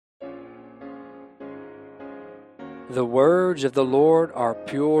The words of the Lord are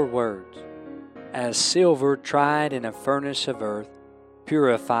pure words, as silver tried in a furnace of earth,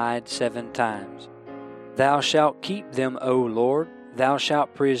 purified 7 times. Thou shalt keep them, O Lord, thou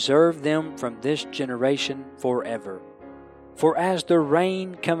shalt preserve them from this generation forever. For as the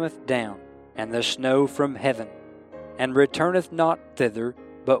rain cometh down, and the snow from heaven, and returneth not thither,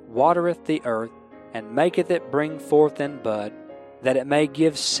 but watereth the earth, and maketh it bring forth and bud, that it may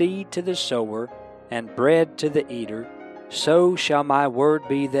give seed to the sower, and bread to the eater, so shall my word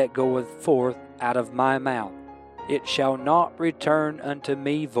be that goeth forth out of my mouth. It shall not return unto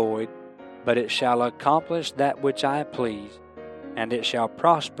me void, but it shall accomplish that which I please, and it shall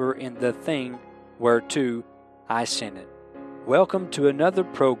prosper in the thing whereto I sent it. Welcome to another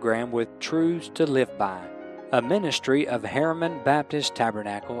program with Truths to Live By, a ministry of Harriman Baptist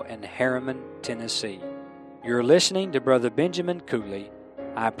Tabernacle in Harriman, Tennessee. You're listening to Brother Benjamin Cooley.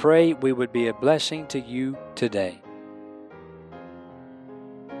 I pray we would be a blessing to you today.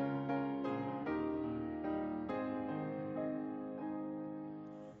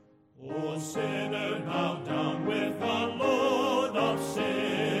 O sinner, now down with the load of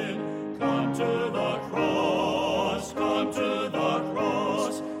sin, come to the cross, come to the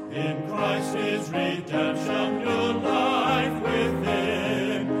cross. In Christ is redemption, new life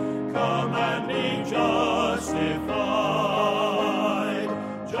within. Come and be justified,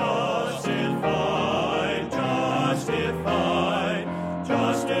 justified, justified,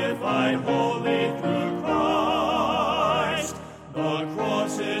 justified wholly through Christ. The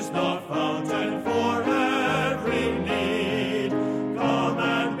cross is the fountain for every need. Come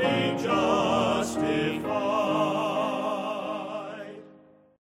and be justified.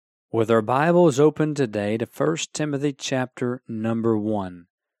 With our Bibles open today to 1 Timothy chapter number 1,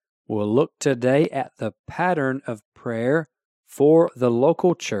 we'll look today at the pattern of prayer for the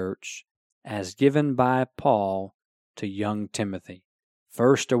local church as given by Paul to young Timothy.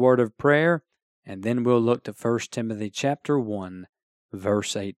 First a word of prayer, and then we'll look to 1 Timothy chapter 1,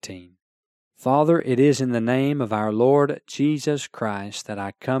 verse 18. Father, it is in the name of our Lord Jesus Christ that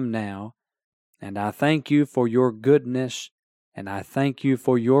I come now, and I thank you for your goodness, and I thank you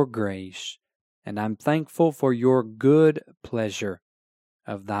for your grace, and I'm thankful for your good pleasure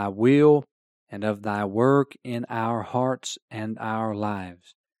of thy will and of thy work in our hearts and our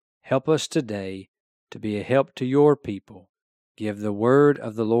lives. Help us today to be a help to your people. Give the word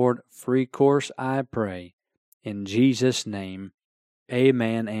of the Lord free course, I pray. In Jesus' name,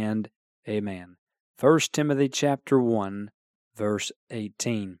 amen and amen. 1 Timothy chapter 1, verse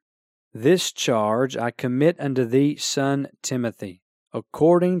 18. This charge I commit unto thee, son Timothy,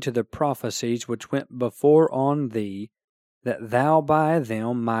 according to the prophecies which went before on thee, that thou by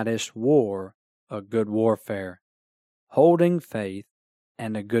them mightest war a good warfare, holding faith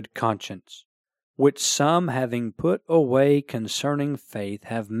and a good conscience, which some having put away concerning faith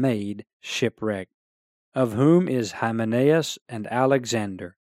have made shipwreck, of whom is Hymenaeus and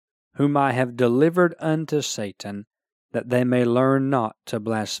Alexander, whom I have delivered unto Satan, that they may learn not to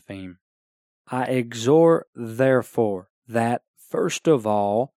blaspheme. I exhort therefore that, first of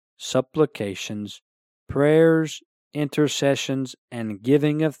all, supplications, prayers, intercessions, and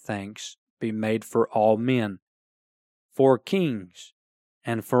giving of thanks be made for all men, for kings,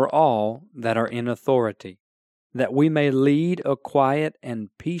 and for all that are in authority, that we may lead a quiet and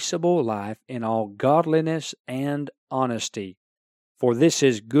peaceable life in all godliness and honesty. For this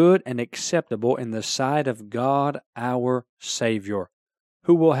is good and acceptable in the sight of God our Savior,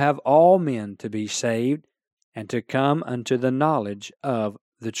 who will have all men to be saved and to come unto the knowledge of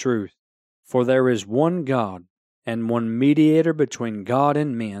the truth. For there is one God, and one mediator between God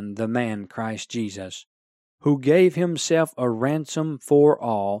and men, the man Christ Jesus, who gave himself a ransom for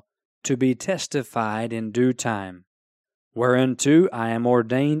all, to be testified in due time. Whereunto I am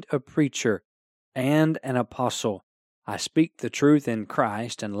ordained a preacher and an apostle. I speak the truth in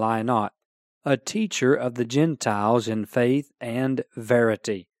Christ and lie not, a teacher of the Gentiles in faith and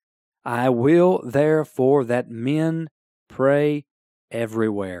verity. I will therefore that men pray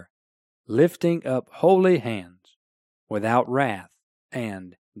everywhere, lifting up holy hands, without wrath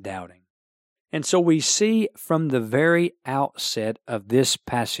and doubting. And so we see from the very outset of this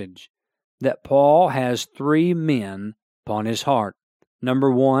passage that Paul has 3 men upon his heart.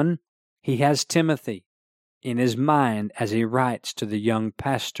 Number 1, he has Timothy in his mind as he writes to the young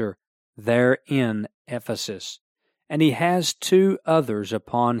pastor there in Ephesus. And he has 2 others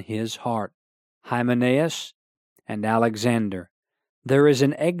upon his heart, Hymenaeus and Alexander. There is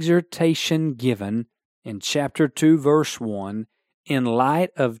an exhortation given in chapter 2, verse 1, in light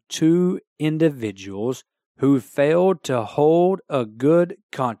of 2 individuals who failed to hold a good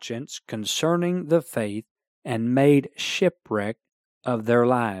conscience concerning the faith and made shipwreck of their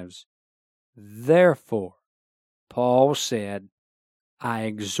lives. Therefore, Paul said, I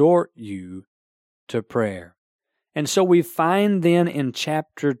exhort you to prayer. And so we find then in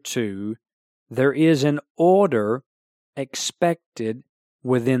chapter 2, there is an order expected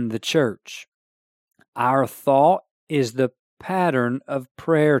within the church. Our thought is the pattern of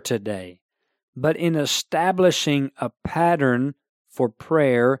prayer today. But in establishing a pattern for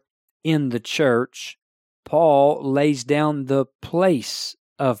prayer in the church, Paul lays down the place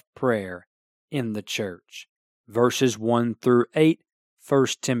of prayer in the church. Verses 1 through 8, 1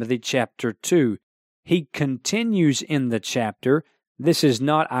 Timothy chapter 2. He continues in the chapter. This is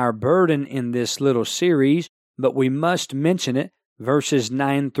not our burden in this little series, but we must mention it. Verses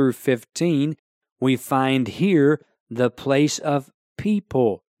 9 through 15, we find here the place of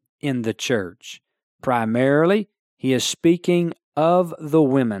people in the church. Primarily, he is speaking of the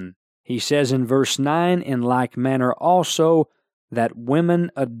women. He says in verse 9, in like manner also, that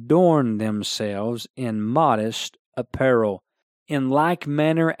women adorn themselves in modest apparel, in like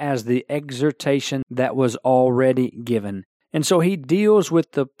manner as the exhortation that was already given. And so he deals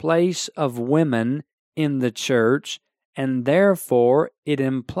with the place of women in the church, and therefore it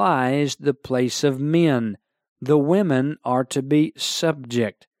implies the place of men. The women are to be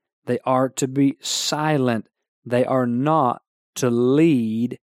subject. They are to be silent. They are not to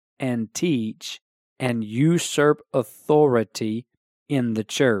lead and teach and usurp authority in the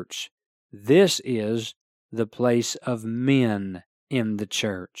church. This is the place of men in the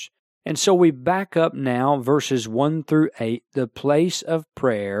church. And so we back up now, verses 1 through 8, the place of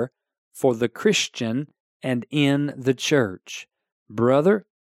prayer for the Christian and in the church. Brother,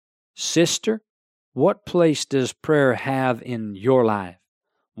 sister, what place does prayer have in your life?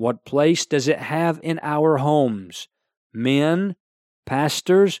 What place does it have in our homes? Men,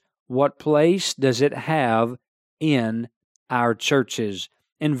 pastors, what place does it have in our churches?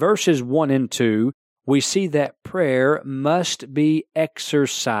 In verses 1 and 2, we see that prayer must be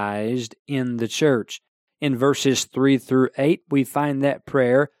exercised in the church. In verses 3 through 8, we find that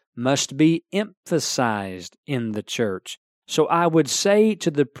prayer must be emphasized in the church. So I would say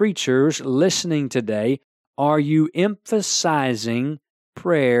to the preachers listening today, are you emphasizing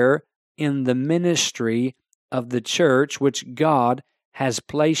prayer in the ministry of the church which God has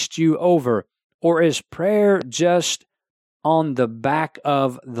placed you over? Or is prayer just on the back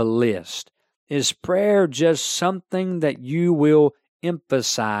of the list? Is prayer just something that you will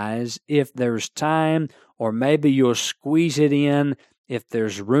emphasize if there's time, or maybe you'll squeeze it in if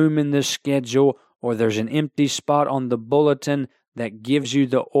there's room in the schedule, or there's an empty spot on the bulletin that gives you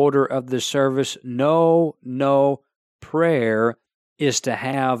the order of the service? No, prayer is to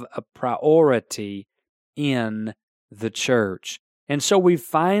have a priority in the church. And so we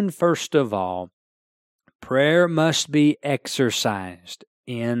find, first of all, prayer must be exercised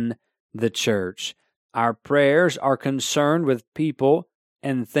in the church. Our prayers are concerned with people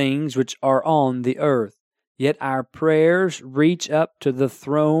and things which are on the earth, yet our prayers reach up to the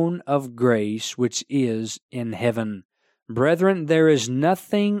throne of grace which is in heaven. Brethren, there is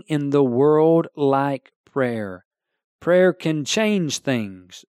nothing in the world like prayer. Prayer can change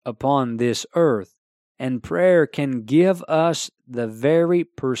things upon this earth, and prayer can give us the very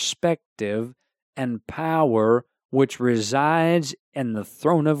perspective and power which resides in the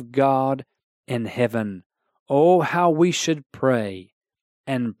throne of God in heaven. Oh, how we should pray,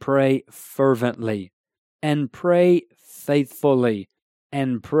 and pray fervently, and pray faithfully,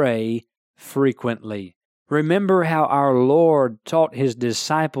 and pray frequently. Remember how our Lord taught His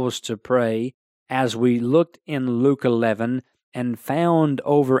disciples to pray, as we looked in Luke 11 and found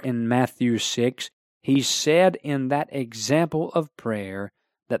over in Matthew 6. He said in that example of prayer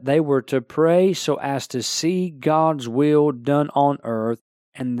that they were to pray so as to see God's will done on earth,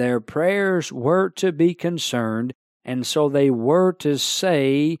 and their prayers were to be concerned, and so they were to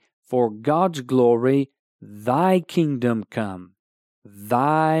say, for God's glory, Thy kingdom come,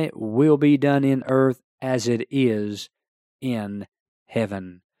 Thy will be done in earth as it is in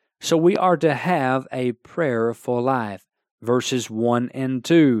heaven. So we are to have a prayerful life. Verses 1 and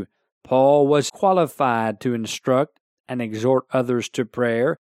 2, Paul was qualified to instruct and exhort others to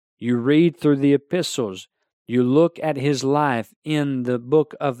prayer. You read through the epistles, you look at his life in the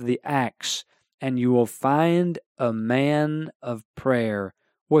book of the Acts, and you will find a man of prayer,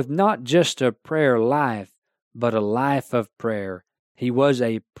 with not just a prayer life, but a life of prayer. He was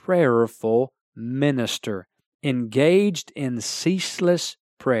a prayerful minister, engaged in ceaseless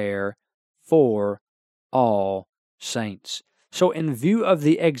prayer for all saints. So in view of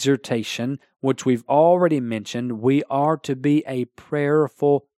the exhortation, which we've already mentioned, we are to be a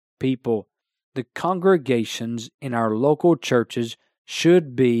prayerful people. the congregations in our local churches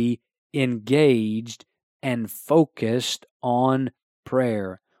should be engaged and focused on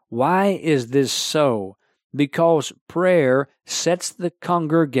prayer. Why is this so? Because prayer sets the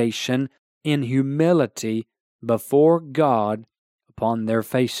congregation in humility before God upon their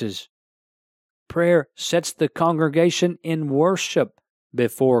faces. Prayer sets the congregation in worship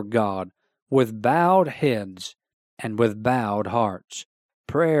before God with bowed heads and with bowed hearts.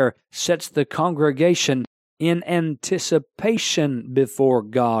 Prayer sets the congregation in anticipation before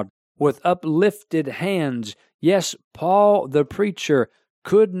God with uplifted hands. Yes, Paul the preacher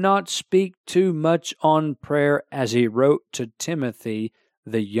could not speak too much on prayer as he wrote to Timothy,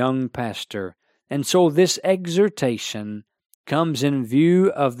 the young pastor. And so this exhortation comes in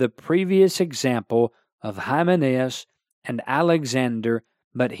view of the previous example of Hymenaeus and Alexander,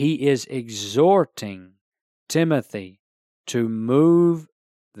 but he is exhorting Timothy to move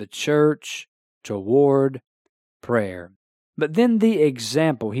the church toward prayer. But then the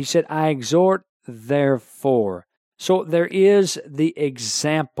example, he said, I exhort therefore. So there is the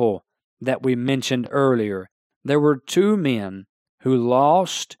example that we mentioned earlier. There were two men who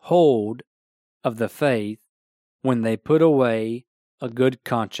lost hold of the faith when they put away a good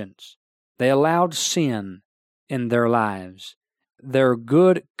conscience. They allowed sin in their lives. Their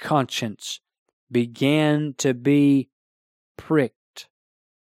good conscience began to be pricked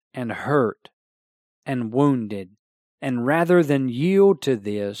and hurt and wounded. And rather than yield to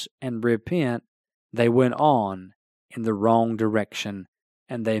this and repent, they went on in the wrong direction,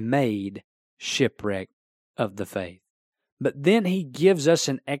 and they made shipwreck of the faith. But then he gives us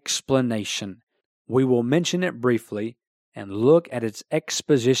an explanation. We will mention it briefly and look at its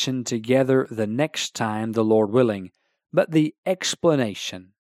exposition together the next time, the Lord willing. But the explanation,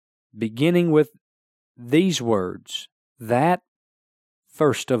 beginning with these words, that,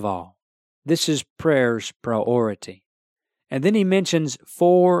 first of all, this is prayer's priority. And then he mentions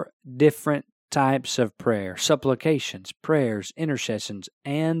 4 different types of prayer: supplications, prayers, intercessions,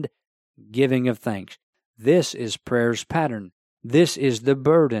 and giving of thanks. This is prayer's pattern. This is the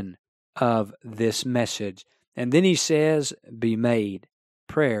burden of this message. And then he says, be made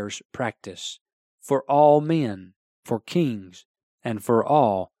prayer's practice for all men, for kings, and for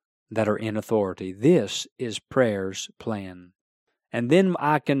all that are in authority. This is prayer's plan. And then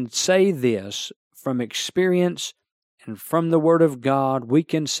I can say this from experience and from the Word of God. We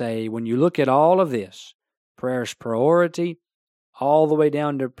can say, when you look at all of this, prayer's priority, all the way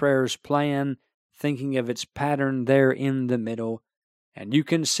down to prayer's plan, thinking of its pattern there in the middle, and you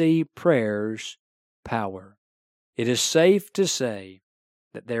can see prayer's power. It is safe to say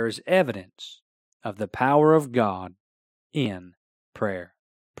that there is evidence of the power of God in prayer.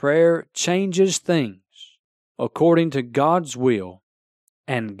 Prayer changes things according to God's will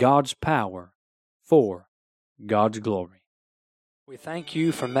and God's power for God's glory. We thank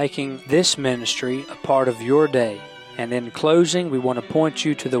you for making this ministry a part of your day. And in closing, we want to point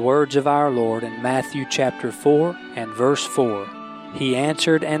you to the words of our Lord in Matthew chapter 4 and verse 4. He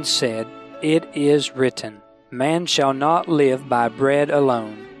answered and said, It is written, Man shall not live by bread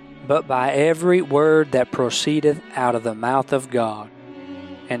alone, but by every word that proceedeth out of the mouth of God.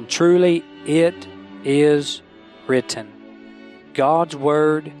 And truly it is written. God's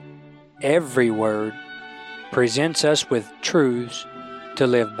word, every word, presents us with truths to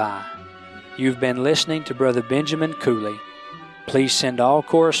live by. You've been listening to Brother Benjamin Cooley. Please send all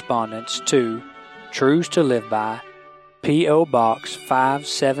correspondence to Truths to Live By, P.O. Box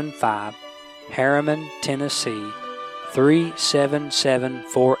 575, Harriman, Tennessee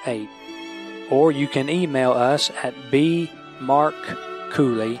 37748. Or you can email us at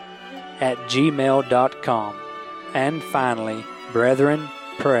bmarkcooley@gmail.com. And finally, brethren,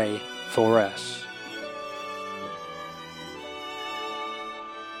 pray for us.